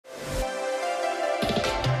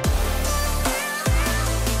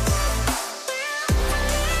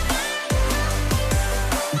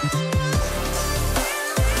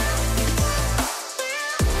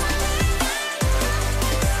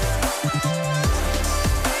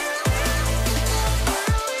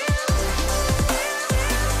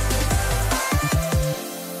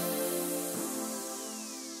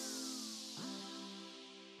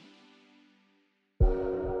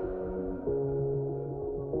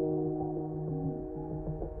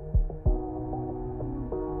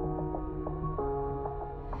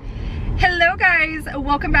guys,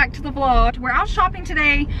 welcome back to the vlog. We're out shopping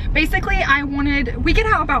today. Basically, we get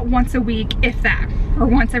out about once a week, if that, or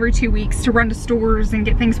once every 2 weeks to run to stores and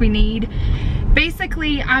get things we need.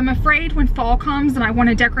 Basically, I'm afraid when fall comes and I want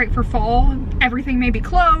to decorate for fall, everything may be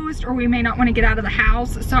closed or we may not want to get out of the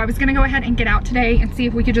house. So I was gonna go ahead and get out today and see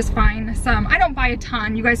if we could just find some. I don't buy a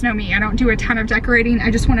ton, you guys know me, I don't do a ton of decorating.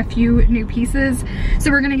 I just want a few new pieces. So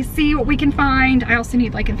we're gonna see what we can find. I also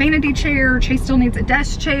need like a vanity chair. Chase still needs a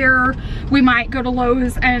desk chair. We might go to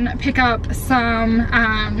Lowe's and pick up some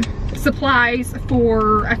supplies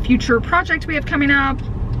for a future project we have coming up.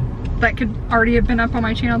 That could already have been up on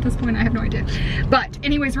my channel at this point, I have no idea. But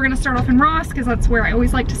anyways, we're gonna start off in Ross because that's where I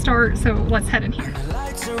always like to start, so let's head in here. The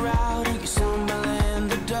lights are out and you stumble in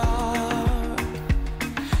the dark.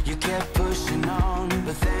 You kept pushing on,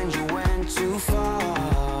 but then you went too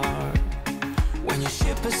far. When your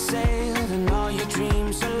ship has sailed and all your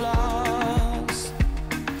dreams are lost,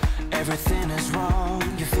 everything is wrong,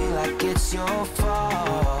 you feel like it's your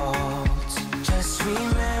fault. Just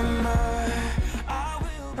remember,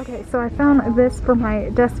 okay, so I found this for my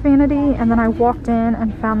desk vanity, and then I walked in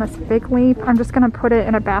and found this fig leaf. I'm just gonna put it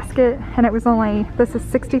in a basket, and it was only, this is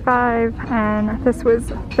 65 and this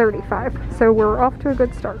was 35. So we're off to a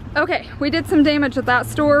good start. Okay, we did some damage at that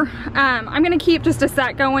store. I'm gonna keep just a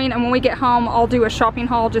set going, and when we get home, I'll do a shopping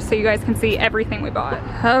haul just so you guys can see everything we bought.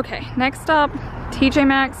 Okay, next up, TJ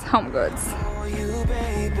Maxx Home Goods.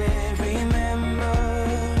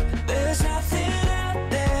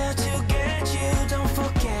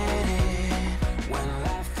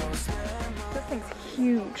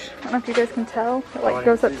 Huge. I don't know if you guys can tell. It like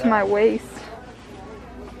goes up to my waist.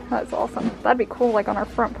 That's awesome. That'd be cool like on our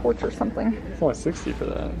front porch or something. It's only 60 for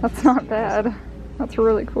that. That's not bad. That's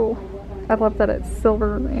really cool. I love that it's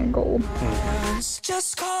silver and gold.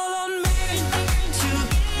 Just call on me.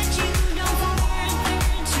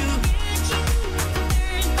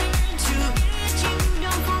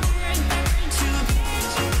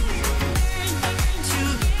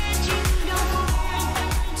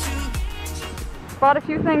 Bought a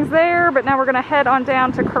few things there, but now we're gonna head on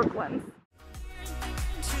down to Kirkland's.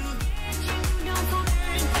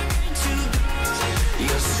 You're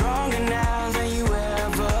stronger now than you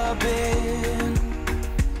ever been.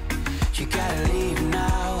 You gotta leave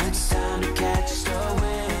now, it's time to catch the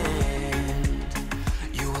wind.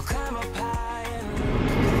 You will climb up high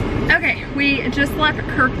and... Okay, we just left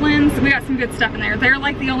Kirkland's. We got some good stuff in there. They're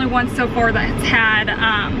like the only ones so far that's had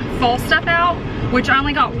fall stuff out, which I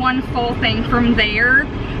only got one fall thing from there.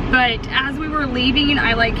 But as we were leaving,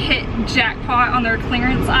 I like hit jackpot on their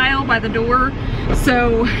clearance aisle by the door.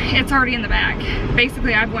 So it's already in the back.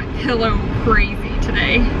 Basically, I went pillow crazy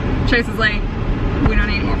today. Chase is like, we don't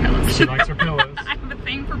need more pillows. She likes her pillows. I have a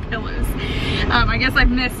thing for pillows. I guess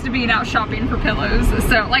I've missed being out shopping for pillows.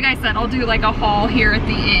 So like I said, I'll do like a haul here at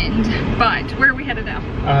the end. But where are we headed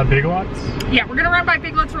now? Big Lots? Yeah, we're gonna run by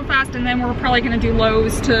Big Lots real fast, and then we're probably gonna do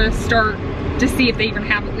Lowe's to start to see if they even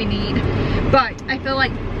have what we need. But I feel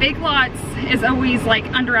like Big Lots is always like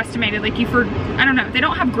underestimated. Like I don't know, they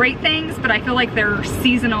don't have great things, but I feel like their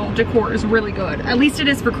seasonal decor is really good. At least it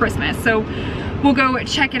is for Christmas. So we'll go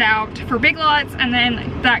check it out for Big Lots, and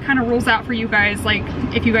then that kind of rules out for you guys, like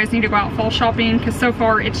if you guys need to go out fall shopping, because so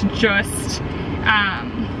far it's just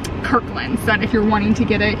Kirkland's that if you're wanting to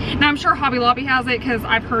get it. Now I'm sure Hobby Lobby has it because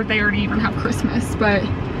I've heard they already even have Christmas, but I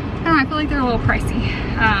don't know, I feel like they're a little pricey.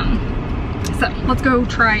 So let's go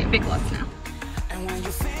try Big Lots now. And when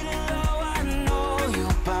you're feeling low, I know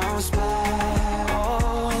you'll bounce back.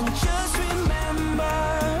 Oh, and just remember,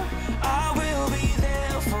 I will be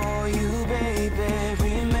there for you, baby.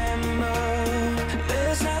 Remember,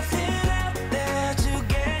 there's nothing out there to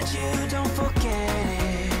get you. Don't forget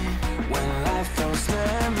it. When life throws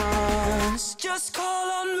lemons, just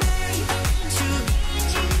call on me.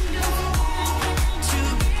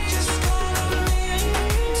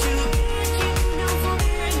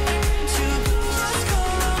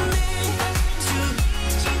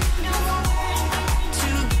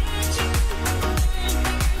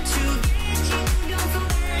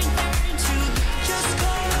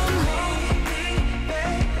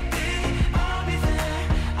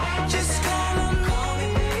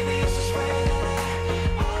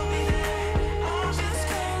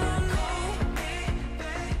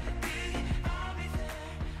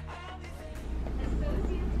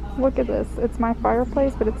 Look at this, it's my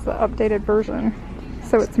fireplace, but it's the updated version.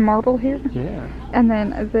 So it's marble here. Yeah. And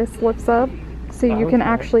then this lifts up, so you can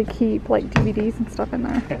actually keep like DVDs and stuff in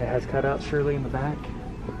there. And it has cutouts surely in the back.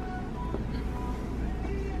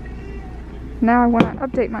 Now I want to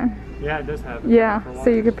update mine. Yeah, it does have. Yeah,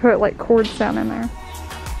 so you could put like cords down in there.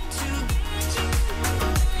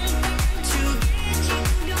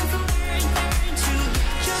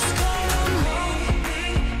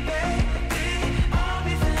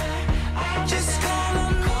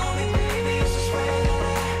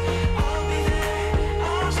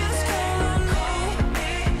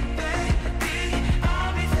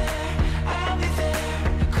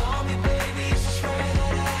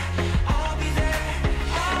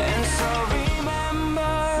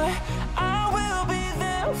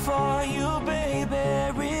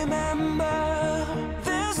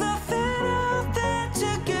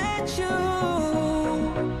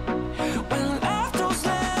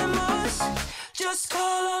 Just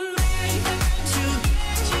call on me to get you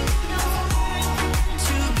to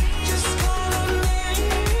just call on me to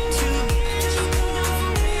just call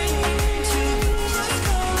on me to just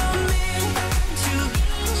call on me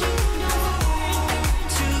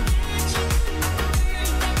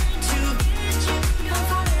to get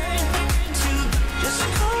you to just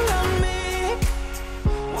call on me.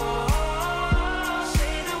 Whoa,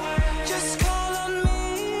 say the word. Just call on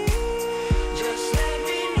me. Just let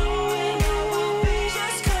me know and I will be.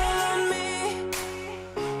 Just call on me.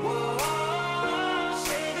 Whoa,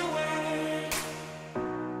 say the word.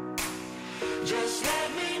 Just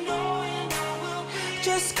let me know and I will be.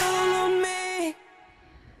 Just call on me.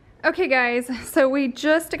 Okay guys, so we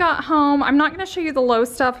just got home. I'm not going to show you the low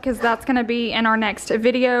stuff because that's going to be in our next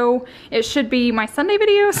video. It should be my Sunday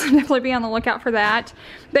video, so definitely be on the lookout for that.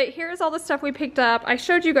 But here's all the stuff we picked up. I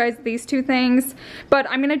showed you guys these two things, but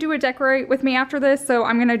I'm going to do a decorate with me after this, so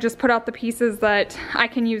I'm going to just put out the pieces that I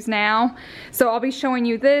can use now. So I'll be showing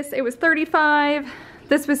you this. It was $35.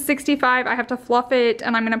 This was $65. I have to fluff it,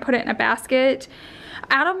 and I'm going to put it in a basket.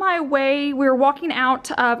 Out of my way, we were walking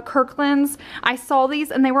out of Kirkland's. I saw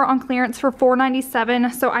these and they were on clearance for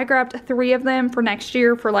 $4.97, so I grabbed 3 of them for next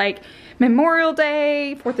year for like Memorial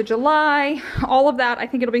Day, 4th of July, all of that. I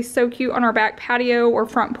think it'll be so cute on our back patio or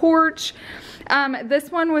front porch.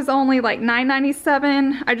 This one was only like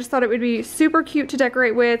 $9.97. I just thought it would be super cute to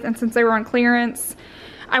decorate with, and since they were on clearance,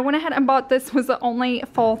 I went ahead and bought this. Was the only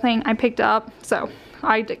fall thing I picked up, so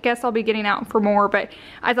I guess I'll be getting out for more, but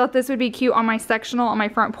I thought this would be cute on my sectional on my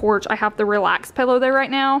front porch. I have the relax pillow there right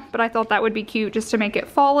now, but I thought that would be cute just to make it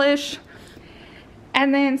fallish.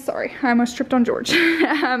 And then, sorry, I almost tripped on George.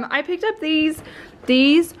 I picked up these.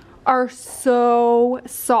 These are so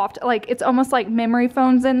soft. Like, it's almost like memory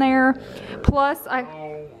foams in there. Plus,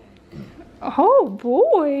 oh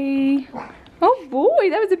boy. Oh boy,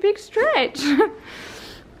 that was a big stretch.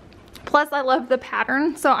 Plus, I love the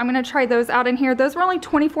pattern, so I'm going to try those out in here. Those were only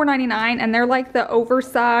 $24.99, and they're like the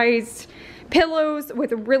oversized pillows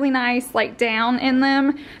with really nice like down in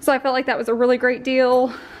them. So I felt like that was a really great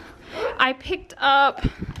deal. I picked up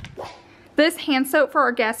this hand soap for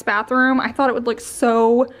our guest bathroom. I thought it would look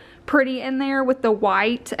so pretty in there with the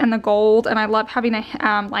white and the gold, and I love having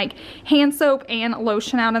a like hand soap and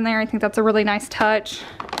lotion out in there. I think that's a really nice touch.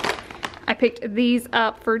 I picked these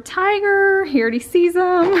up for Tiger. He already sees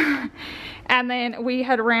them. And then we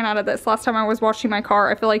had ran out of this last time I was washing my car.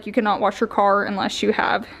 I feel like you cannot wash your car unless you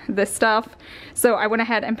have this stuff. So I went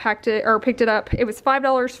ahead and picked it up. It was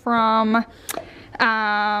 $5 from,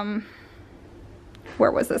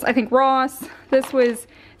 where was this? I think Ross. This was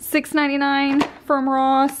 $6.99 from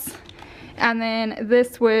Ross. And then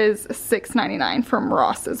this was $6.99 from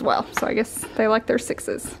Ross as well. So I guess they like their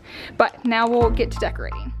 6s. But now we'll get to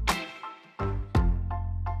decorating.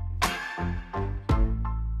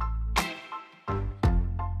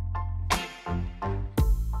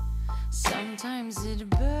 Sometimes it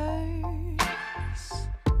burns,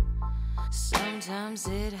 sometimes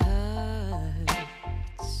it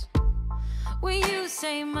hurts when you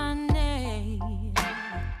say my name,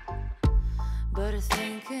 but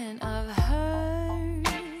thinking of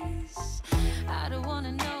hers, I don't want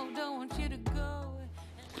to know, don't want you to go.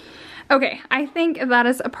 Okay, I think that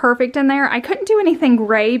is perfect in there. I couldn't do anything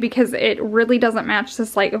gray because it really doesn't match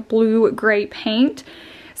this like blue gray paint.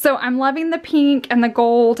 So I'm loving the pink and the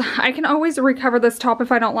gold. I can always recover this top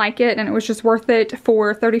if I don't like it, and it was just worth it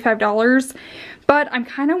for $35. But I'm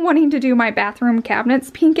kind of wanting to do my bathroom cabinets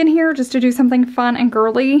pink in here just to do something fun and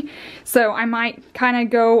girly. So I might kind of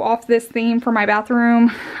go off this theme for my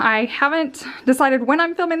bathroom. I haven't decided when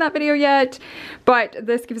I'm filming that video yet, but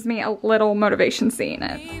this gives me a little motivation seeing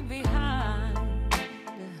it.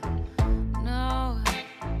 No,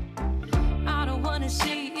 I don't want to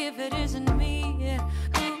see if it isn't me.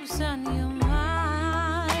 On your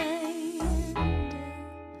mind,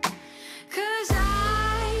 'cause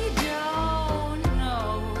I don't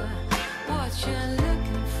know what you're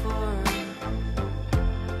looking for.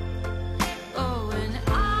 Oh, and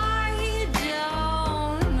I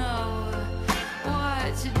don't know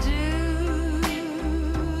what to do.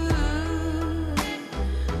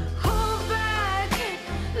 Hold back,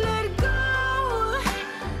 let go.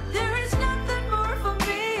 There is nothing more for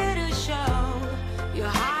me to show.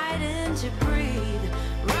 You're to breathe,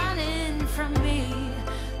 running from me.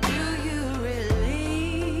 Do you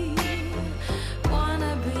really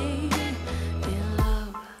wanna be in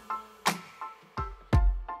love?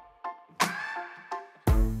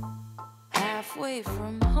 Halfway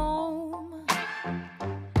from home, I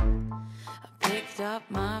picked up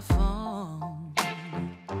my phone.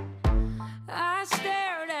 I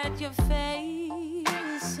stared at your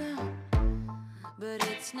face,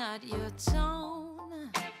 That's not your tone.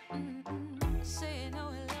 Say no,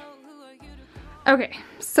 hello, who are you to... Okay,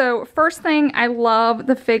 so first thing, I love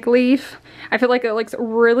the fig leaf. I feel like it looks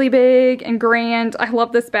really big and grand. I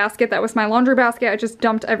love this basket. That was my laundry basket. I just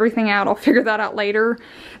dumped everything out. I'll figure that out later.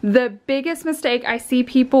 The biggest mistake I see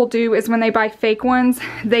people do is when they buy fake ones,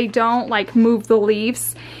 they don't like move the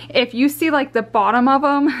leaves. If you see like the bottom of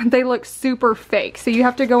them, they look super fake. So you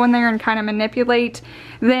have to go in there and kind of manipulate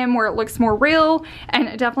them where it looks more real,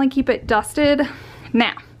 and definitely keep it dusted.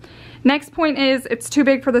 Now, next point is it's too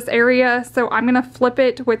big for this area, so I'm gonna flip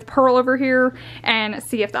it with pearl over here and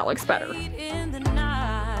see if that looks better. In the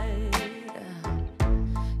night,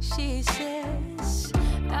 she says,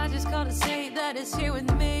 I just gotta say that it's here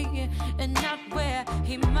with me and not where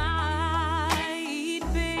he might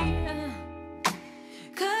be.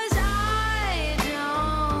 'Cause I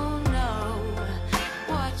don't know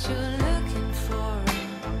what you're looking for.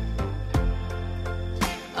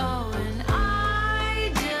 Oh, and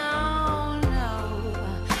I don't know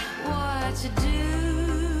what to do.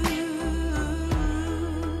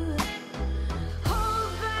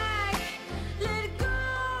 Hold back, let go.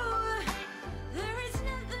 There is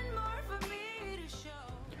nothing more for me to show.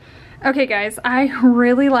 Okay guys, I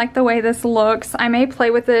really like the way this looks. I may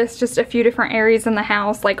play with this just a few different areas in the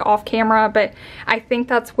house, like off camera, but I think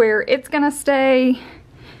that's where it's gonna stay.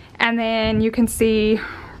 And then you can see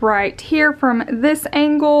right here from this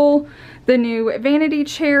angle, the new vanity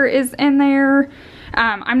chair is in there.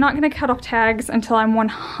 I'm not gonna cut off tags until I'm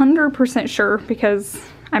 100% sure, because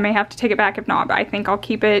I may have to take it back if not, but I think I'll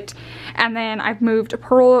keep it. And then I've moved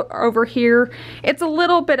pearl over here. It's a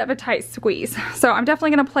little bit of a tight squeeze, so I'm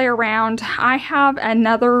definitely gonna play around. I have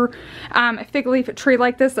another fig leaf tree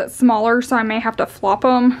like this that's smaller, so I may have to flop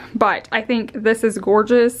them, but I think this is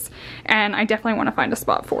gorgeous, and I definitely wanna find a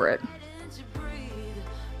spot for it.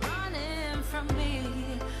 Running from me,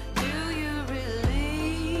 do you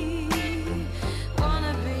really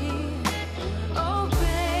wanna be? Oh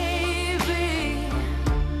baby,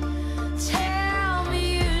 tell me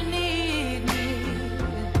you need me,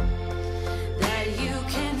 that you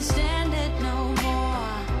can stand it no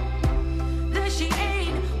more, that she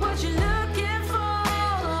ain't what you're looking for.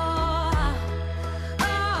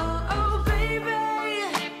 Oh baby,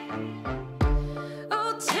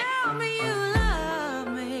 oh tell me you love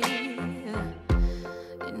me.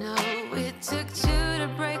 You know it took two to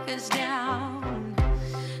break us down.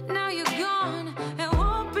 Now you're gone and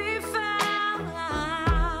won't be found.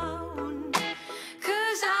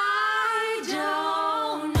 'Cause I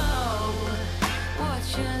don't know what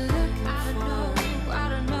you're looking for. I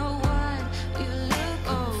don't know what you're looking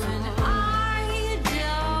for. And I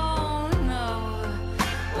don't know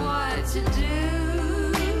what to do.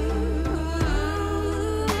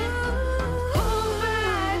 Hold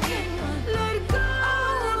back, let go.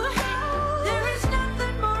 There is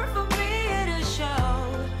nothing more for me to show.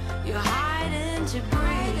 You're hiding to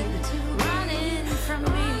breathe, running from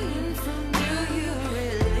me. Do you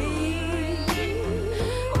really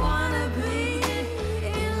wanna be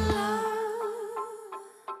in love?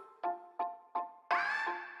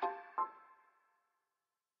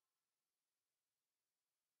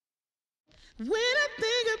 When I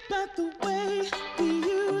think about the way we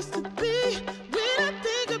used to be, when I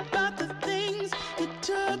think about the things you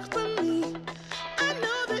took from me, I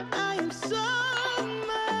know that I am so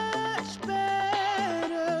much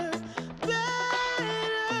better,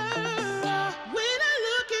 better. When I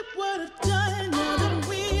look at what I've done, now that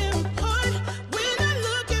we're apart, when I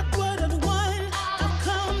look at what I've won, I've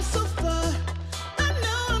come so far. I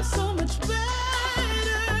know I'm so much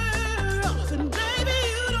better off, and baby,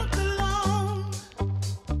 you don't belong.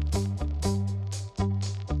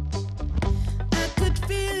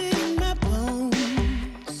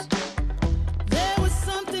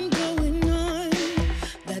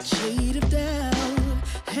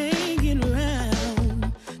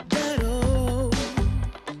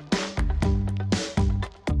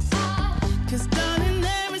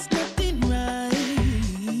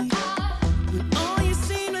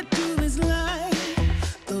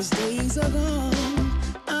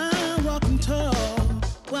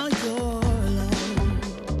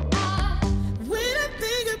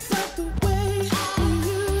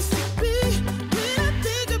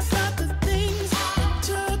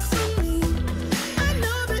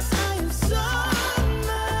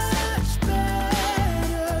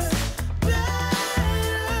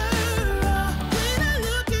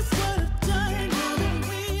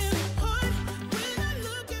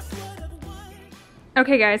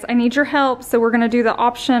 Okay guys, I need your help. So we're gonna do the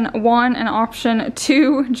option 1 and option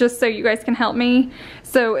 2 just so you guys can help me.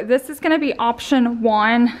 So this is gonna be option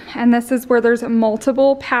 1, and this is where there's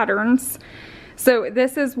multiple patterns. So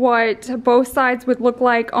this is what both sides would look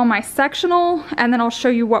like on my sectional, and then I'll show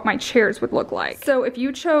you what my chairs would look like. So if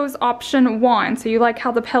you chose option 1, so you like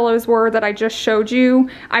how the pillows were that I just showed you,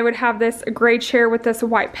 I would have this gray chair with this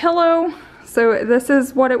white pillow. So this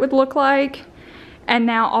is what it would look like. And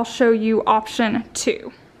now I'll show you option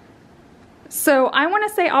 2. So I want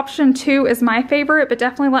to say option 2 is my favorite, but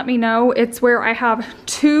definitely let me know. It's where I have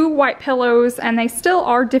 2 white pillows, and they still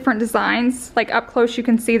are different designs. Like up close you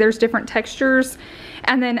can see there's different textures.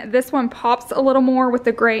 And then this one pops a little more with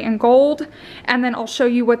the gray and gold. And then I'll show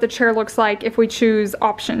you what the chair looks like if we choose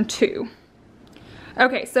option 2.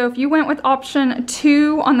 Okay, so if you went with option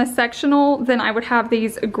 2 on the sectional, then I would have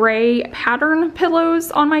these gray pattern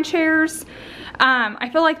pillows on my chairs. I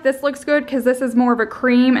feel like this looks good because this is more of a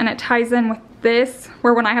cream and it ties in with this,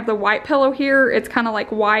 where when I have the white pillow here, it's kind of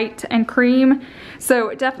like white and cream.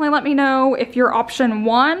 So definitely let me know if you're option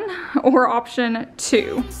 1 or option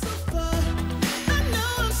 2.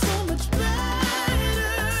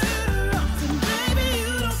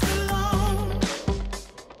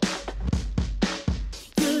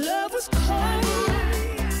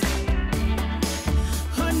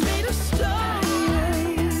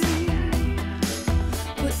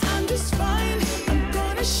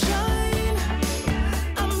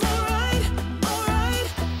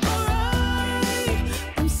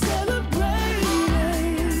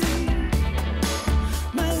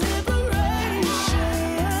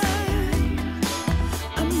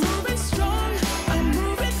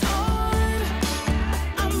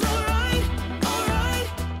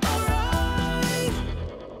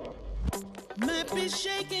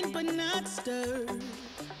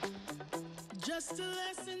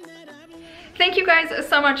 Thank you guys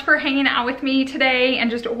so much for hanging out with me today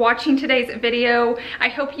and just watching today's video. I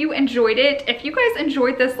hope you enjoyed it. If you guys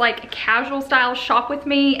enjoyed this like casual style shop with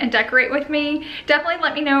me and decorate with me, definitely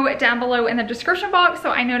let me know down below in the description box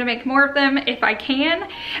so I know to make more of them if I can.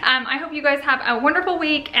 I hope you guys have a wonderful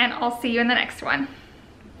week, and I'll see you in the next one.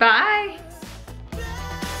 Bye.